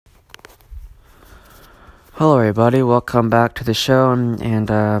Hello, everybody. Welcome back to the show, and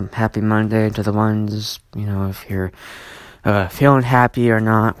happy Monday to the ones, if you're feeling happy or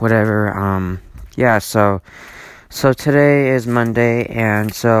not, whatever. Yeah. So today is Monday,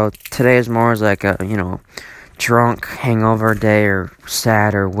 and so today is more as like a drunk hangover day or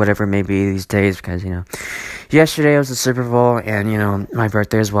sad or whatever it may be these days because yesterday was the Super Bowl and my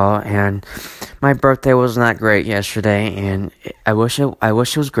birthday as well, and my birthday was not great yesterday, and I wish it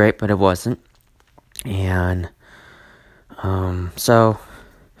was great, but it wasn't. And, so,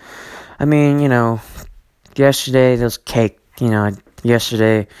 I mean, yesterday there was cake,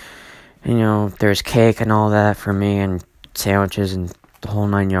 yesterday, there's cake and all that for me and sandwiches and the whole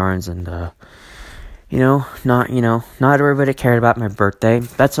 9 yards and, not everybody cared about my birthday.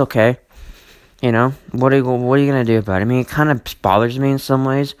 That's okay. What are you gonna do about it? I mean, it kind of bothers me in some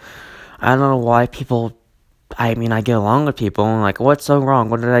ways. I don't know why people, I get along with people and like, what's so wrong?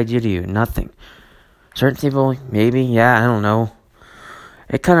 What did I do to you? Nothing. Certain people, maybe, yeah, I don't know.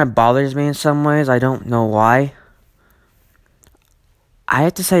 It kind of bothers me in some ways. I don't know why. I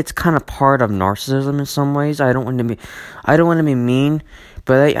have to say it's kind of part of narcissism in some ways. I don't want to be mean,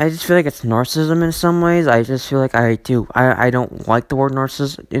 but I just feel like it's narcissism in some ways. I just feel like I don't like the word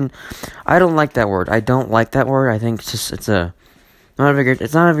narcissist. I don't like that word. I don't like that word. I think it's not a very good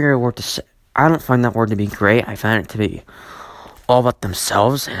word to say. I don't find that word to be great. I find it to be all about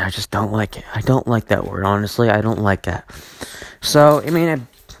themselves, and I just don't like it. I don't like that word, honestly. I don't like that. So,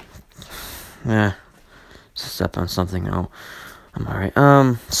 step on something. Oh, I'm alright.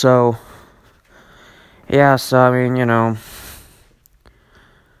 So, yeah,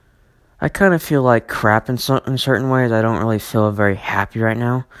 I kind of feel like crap in certain ways. I don't really feel very happy right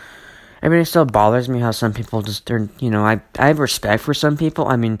now. It still bothers me how some people I have respect for some people.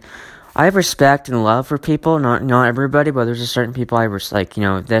 I have respect and love for people, not everybody, but there's just certain people I respect,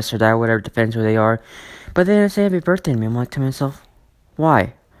 this or that, whatever, depends who they are. But they didn't say happy birthday to me. I'm like to myself,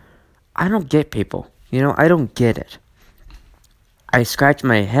 why? I don't get people, I don't get it. I scratch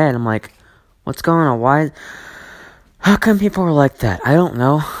my head, I'm like, what's going on? Why? How come people are like that? I don't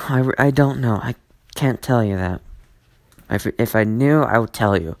know. I don't know. I can't tell you that. If I knew, I would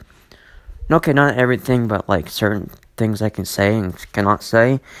tell you. Okay, not everything, but like certain things I can say and cannot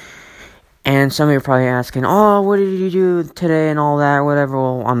say. And some of you are probably asking, oh, what did you do today and all that, whatever.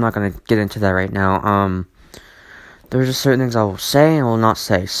 Well, I'm not going to get into that right now. There's just certain things I will say and will not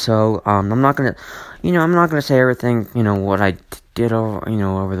say. So, I'm not going to say everything, what I did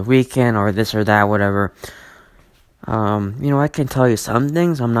over the weekend or this or that, whatever. I can tell you some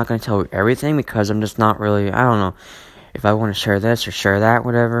things. I'm not going to tell you everything because I'm just not really, I don't know if I want to share this or share that,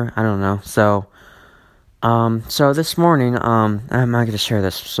 whatever. I don't know. So this morning, I'm not going to share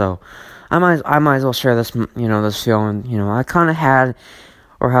this. So, I might as well share this, this feeling, I kind of had,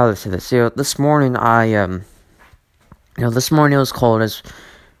 or how to say this. This morning this morning it was cold as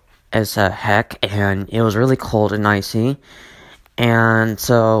heck, and it was really cold and icy, and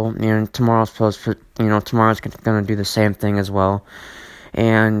so, tomorrow's tomorrow's gonna do the same thing as well,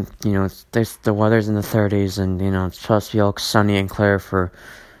 and, the weather's in the 30s, and, it's supposed to be all sunny and clear for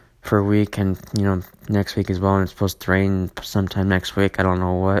a week, and, next week as well, and it's supposed to rain sometime next week, I don't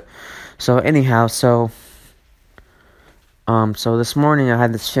know what. So anyhow, so this morning I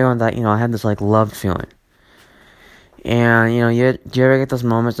had this feeling that, I had this, like, love feeling. And, do you ever get those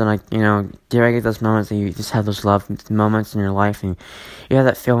moments and, like, do you ever get those moments that you just have those love moments in your life and you have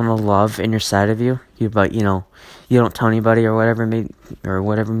that feeling of love in your side of you, but, you don't tell anybody or whatever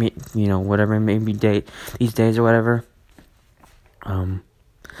whatever it may be these days or whatever.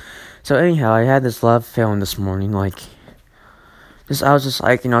 So anyhow, I had this love feeling this morning, like, I was just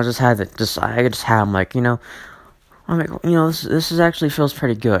like, I just had it, I just had, I'm like, I'm like, this is actually feels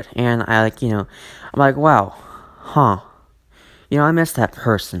pretty good, and I like, I'm like, wow, huh, I miss that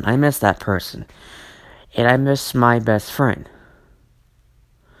person, and I miss my best friend,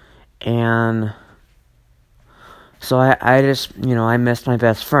 and so I just, I miss my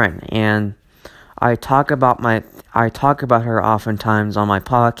best friend, and I talk about her oftentimes on my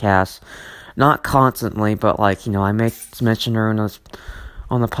podcast. Not constantly, but like, I may mention her on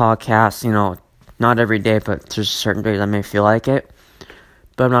the podcast, not every day, but there's certain days I may feel like it.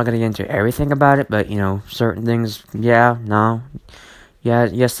 But I'm not going to get into everything about it, but, certain things, yeah, no, yeah,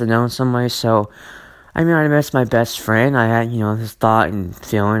 yes and no in some ways. So, I miss my best friend. I had, this thought and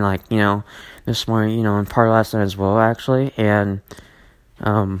feeling like, this morning, and part of last night as well, actually. And,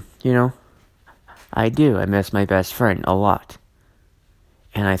 I do. I miss my best friend a lot.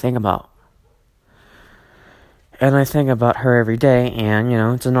 And I think about her every day, and,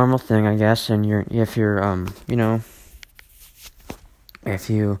 it's a normal thing, I guess, and if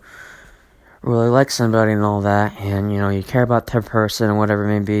you really like somebody and all that, and, you care about that person or whatever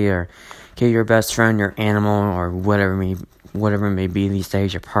it may be, or get your best friend, your animal, or whatever it may be these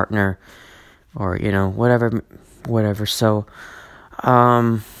days, your partner, or, whatever. So,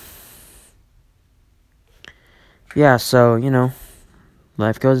 yeah, so,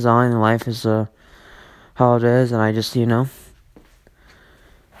 life goes on, and life is, how it is, and I just, I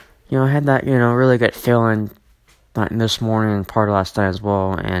had that, really good feeling this morning and part of last night as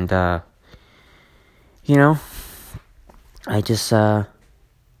well, and, I just, I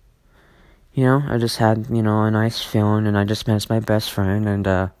just had, a nice feeling, and I just met my best friend, and,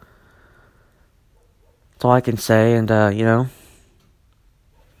 that's all I can say, and, I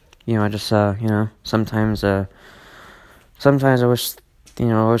just, sometimes I wish,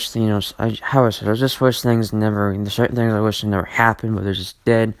 I just wish things never, there's certain things I wish never happened, but they just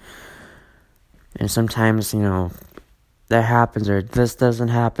did, and sometimes, that happens, or this doesn't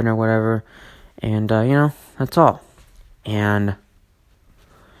happen, or whatever, and, that's all, and,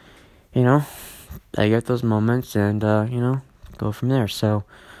 I get those moments, and, go from there, so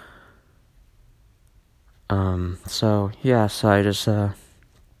yeah, so I just,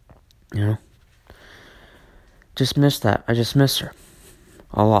 just miss that, I just miss her,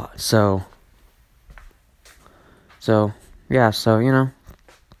 a lot, so, yeah, so,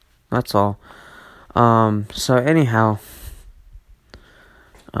 that's all, so anyhow,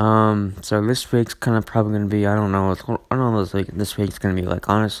 so this week's kind of probably gonna be, I don't know this week's gonna be like,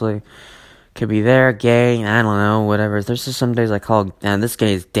 honestly, could be there, gay, I don't know, whatever, there's just some days I call, this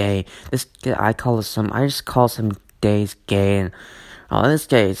day is day, I just call some days gay, and, this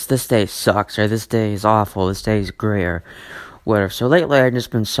day sucks, or this day is awful, this day is great, or whatever, so lately I've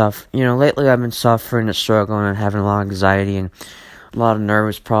just been lately I've been suffering and struggling, and having a lot of anxiety, and a lot of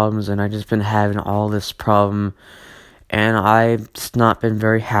nervous problems, and I've just been having all this problem, and I've just not been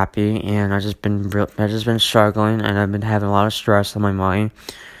very happy, and I've just been struggling, and I've been having a lot of stress on my mind.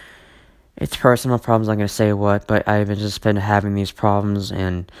 It's personal problems, I'm gonna say what, but I've just been having these problems,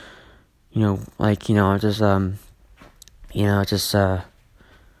 and, you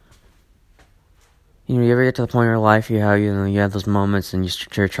ever get to the point in your life, you have those moments, and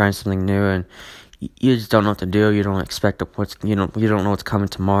you're trying something new, and you just don't know what to do, you don't expect you don't know what's coming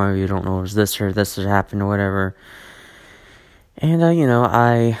tomorrow, you don't know if this has happened, or whatever, and, that's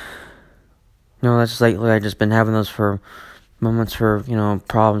just lately, I've just been having those moments for,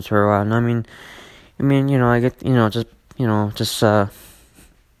 problems for a while, and I mean, I get, I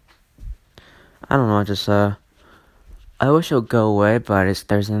don't know, I wish it would go away, but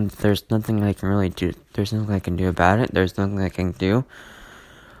there's nothing I can really do, there's nothing I can do about it, there's nothing I can do,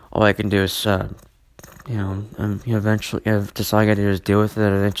 all I can do is, eventually, just all I gotta do is deal with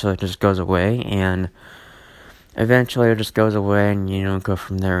it, eventually it just goes away, and eventually it just goes away, and, go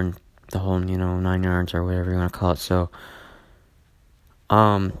from there, and the whole, 9 yards, or whatever you wanna call it, so,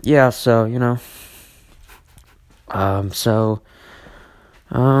 yeah, so,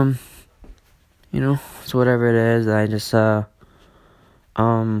 it's whatever it is, I just, I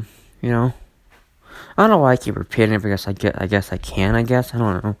don't know why I keep repeating it, because I guess I can, I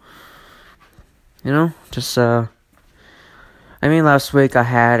don't know, last week I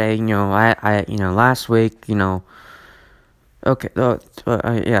had last week, okay,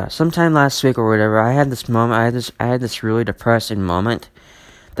 yeah, sometime last week or whatever, I had this moment, I had this really depressing moment,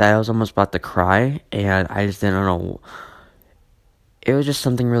 that I was almost about to cry, and I just didn't know, it was just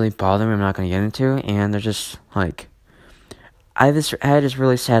something really bothering me, I'm not gonna get into, and there's just, I had this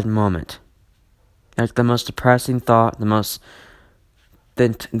really sad moment, like, the most depressing thought, the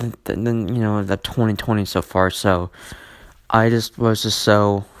 2020 so far, so, I was just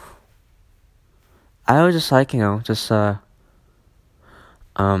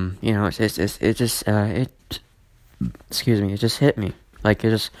it just hit me,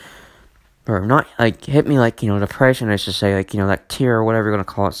 or not, hit me, depression, I should say, that tear, or whatever you're gonna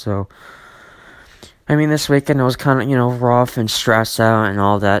call it, so, this weekend, it was kind of, rough, and stressed out, and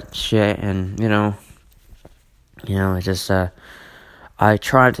all that shit, and, I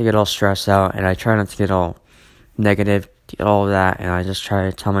try not to get all stressed out, and I try not to get all negative, all of that, and I just try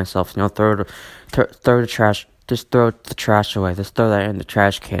to tell myself, throw the trash, just throw the trash away, just throw that in the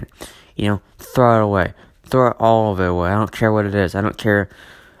trash can, throw it away, throw all of it away, I don't care what it is, I don't care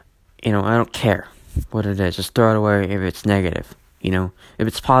what it is, just throw it away if it's negative, if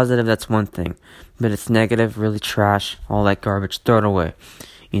it's positive, that's one thing, but it's negative, really trash, all that garbage, throw it away,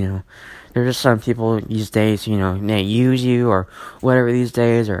 there's just some people these days, they use you, or whatever these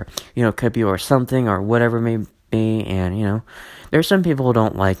days, or, could be, or something, or whatever it may be, and, there's some people who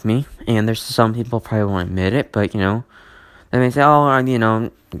don't like me, and there's some people probably won't admit it, but, they may say, oh,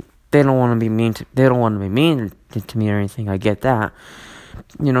 they don't want to be mean to me or anything. I get that.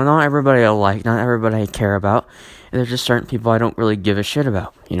 Not everybody I like, not everybody I care about. There's just certain people I don't really give a shit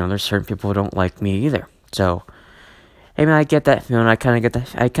about. There's certain people who don't like me either. So, I get that feeling. I kind of get that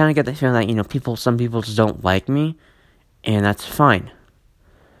feeling that some people just don't like me, and that's fine.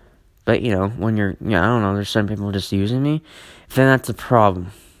 But when I don't know, there's some people just using me, then that's a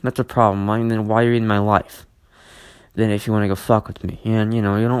problem. That's a problem. Then why are you in my life? Then if you want to go fuck with me, and you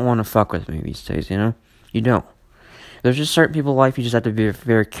don't want to fuck with me these days. You don't. There's just certain people in life you just have to be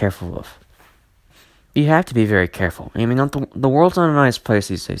very careful of. You have to be very careful. The world's not a nice place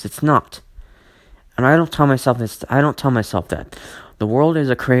these days. It's not. And I don't tell myself this. I don't tell myself that. The world is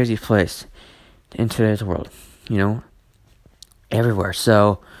a crazy place in today's world. Everywhere.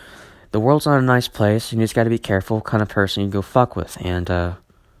 So, the world's not a nice place, and you just gotta be careful what kind of person you go fuck with. And,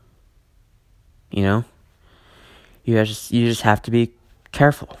 you just have to be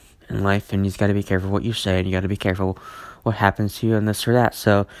careful in life, and you just gotta be careful what you say, and you gotta be careful what happens to you and this or that.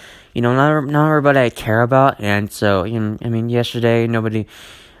 So, not everybody I care about, and so, yesterday, nobody,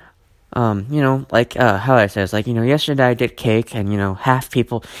 how I say it's yesterday I did cake, and, half of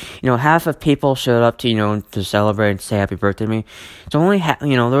people showed up to celebrate and say happy birthday to me. So only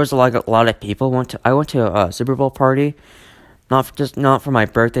there was a lot of people. I went to a Super Bowl party, not for my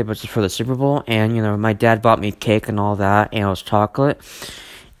birthday, but just for the Super Bowl, and, my dad bought me cake and all that, and it was chocolate,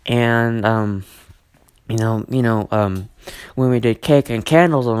 and, when we did cake and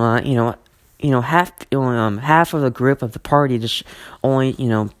candles and all that, half of the group of the party just only,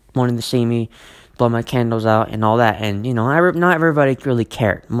 wanted to see me blow my candles out and all that, and not everybody really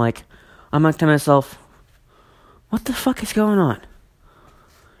cared. I'm like to myself, what the fuck is going on?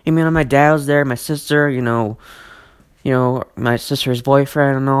 My dad was there, my sister, my sister's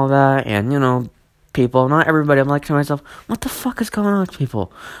boyfriend and all that, and people, not everybody. I'm like to myself, what the fuck is going on with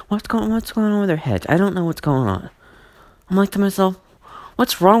people? What's going on with their heads? I don't know what's going on. I'm like to myself,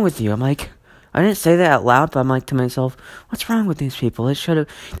 what's wrong with you? I didn't say that out loud, but I'm like to myself, what's wrong with these people? They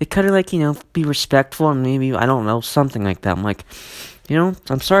could have, be respectful and maybe, I don't know, something like that. I'm like,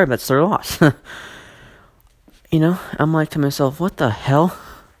 I'm sorry, but it's their loss. I'm like to myself, what the hell?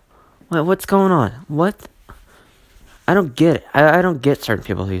 What's going on? What? I don't get it. I don't get certain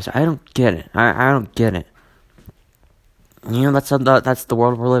people these. I don't get it. I don't get it. That's the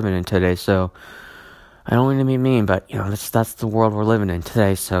world we're living in today, so I don't mean to be mean, but, that's the world we're living in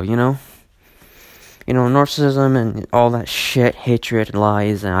today, so, narcissism and all that shit, hatred and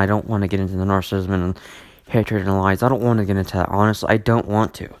lies, and I don't want to get into the narcissism and hatred and lies. I don't want to get into that, honestly. I don't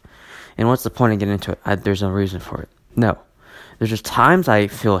want to. And what's the point of getting into it? There's no reason for it. No. There's just times I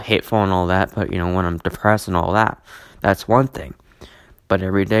feel hateful and all that, but, when I'm depressed and all that, that's one thing. But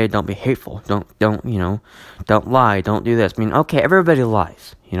every day, don't be hateful. Don't lie. Don't do this. Okay, everybody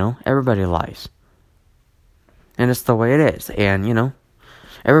lies, Everybody lies. And it's the way it is. And,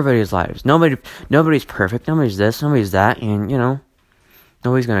 everybody's lives. Nobody's perfect. Nobody's this. Nobody's that. And,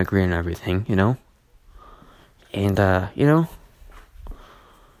 nobody's gonna agree on everything, And, I don't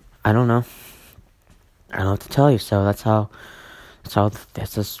know. I don't know what to tell you. So that's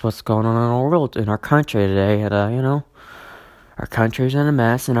just what's going on in our world, in our country today. And, our country's in a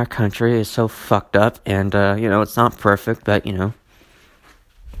mess, and our country is so fucked up. And, it's not perfect, but,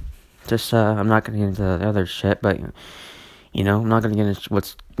 just, I'm not gonna get into the other shit, but, I'm not gonna get into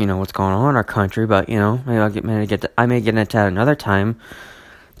what's going on in our country, but, maybe I may get into that another time.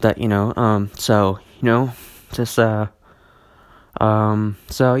 That, so, just,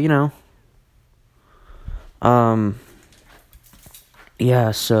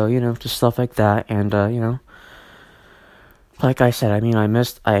 yeah, so, just stuff like that, and, like I said, I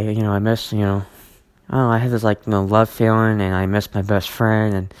miss, I don't know, I had this, love feeling, and I miss my best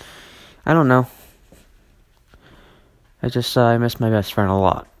friend, and, I don't know, I miss my best friend a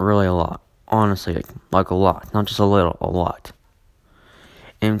lot, really a lot, honestly, a lot, not just a little, a lot.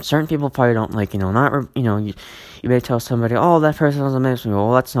 And certain people probably don't you may tell somebody, oh, that person doesn't miss me.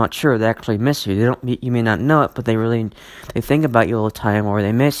 Well, that's not true. They actually miss you. You may not know it, but they think about you all the time, or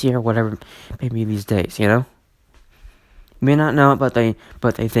they miss you, or whatever, maybe these days, You may not know it, but they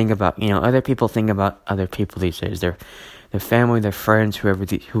think about, other people think about other people these days. Their family, their friends, whoever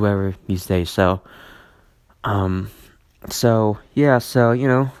these days. So, yeah, so,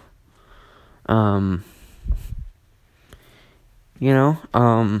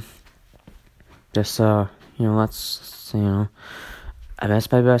 that's, I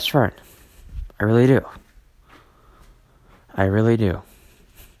miss my best friend. I really do.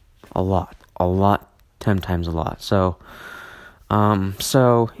 A lot, 10 times a lot. So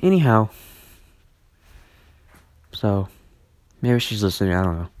anyhow, so, maybe she's listening, I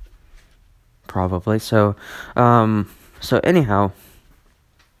don't know. probably. So anyhow,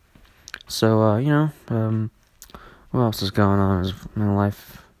 what else is going on in my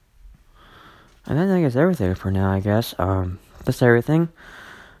life? And then I guess everything for now, I guess. That's everything.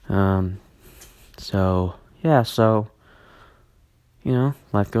 So, yeah,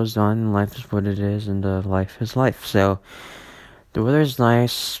 life goes on, and life is what it is, and life is life. So, the weather's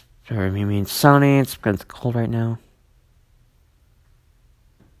nice, sunny, it's kind of cold right now.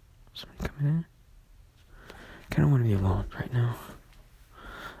 Somebody coming in? I kind of want to be alone right now.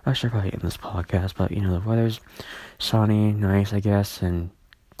 I should probably end this podcast, but, the weather's sunny, nice, I guess, and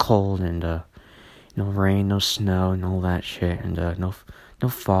cold, and, no rain, no snow, and all that shit, and, no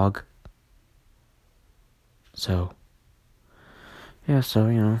fog. So, yeah,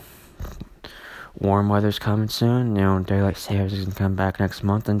 warm weather's coming soon, daylight savings is gonna come back next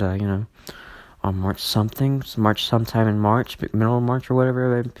month, and, on March sometime in March, middle of March or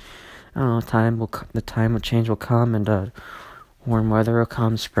whatever, I don't know, the time of change will come, and, warm weather will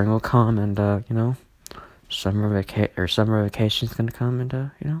come, spring will come, and, summer vacation's gonna come,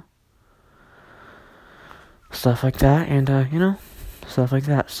 and, stuff like that, and, stuff like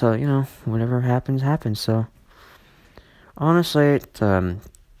that, so, whatever happens, so, honestly, do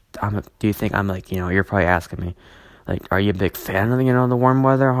you think I'm like, you're probably asking me, like, are you a big fan of, the warm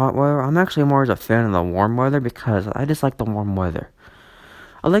weather, hot weather? I'm actually more as a fan of the warm weather because I just like the warm weather.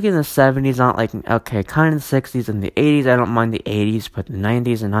 I like it in the 70s, not like, okay, kind of the 60s and the 80s. I don't mind the 80s, but the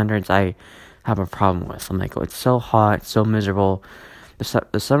 90s and 100s I have a problem with. I'm like, oh, it's so hot, it's so miserable.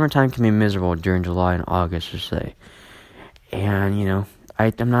 The summertime can be miserable during July and August, just say. And,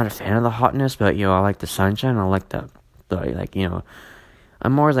 I'm not a fan of the hotness, but, I like the sunshine. I like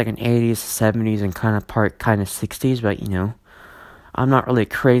I'm more like an 80s, 70s, and kind of 60s, but, I'm not really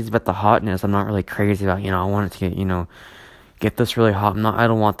crazy about the hotness. I'm not really crazy about, I want it to get this really hot. I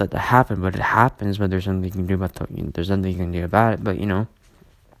don't want that to happen, but it happens, but there's something you can do about there's something you can do about it, but,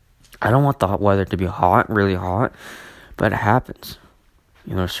 I don't want the hot weather to be hot, really hot, but it happens.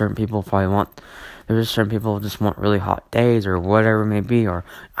 Certain people there's certain people who just want really hot days, or whatever it may be, or,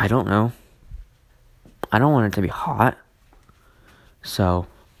 I don't know. I don't want it to be hot. So,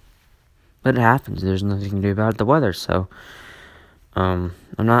 but it happens. There's nothing you can do about it, the weather. So, I'm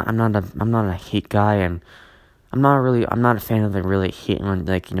not a heat guy, and I'm not a fan of the really heat when,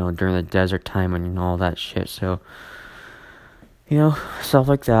 during the desert time and all that shit. So, stuff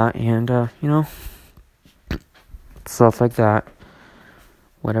like that, and stuff like that.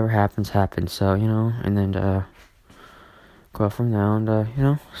 Whatever happens. So, and then go from there,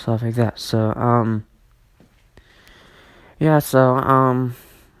 and stuff like that. So, yeah, so,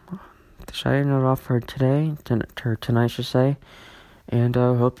 should I end it off for today, tonight, should say, and,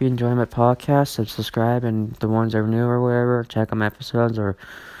 hope you enjoy my podcast, and subscribe, and the ones that are new or whatever, check out my episodes, or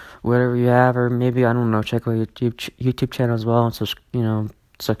whatever you have, or maybe, I don't know, check out my YouTube channel as well, and,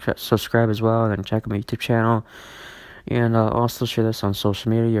 subscribe as well, and then check out my YouTube channel, and, also share this on social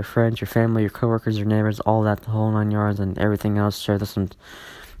media, your friends, your family, your coworkers, your neighbors, all that, the whole 9 yards, and everything else, share this on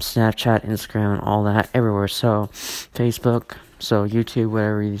Snapchat, Instagram, and all that, everywhere, so, Facebook, so, YouTube,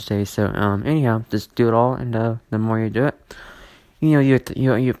 whatever these days, so, anyhow, just do it all, and, the more you do it,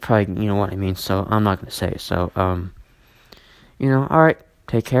 you probably, what I mean, so, I'm not gonna say it, so, alright,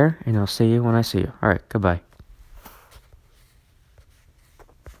 take care, and I'll see you when I see you, alright, goodbye.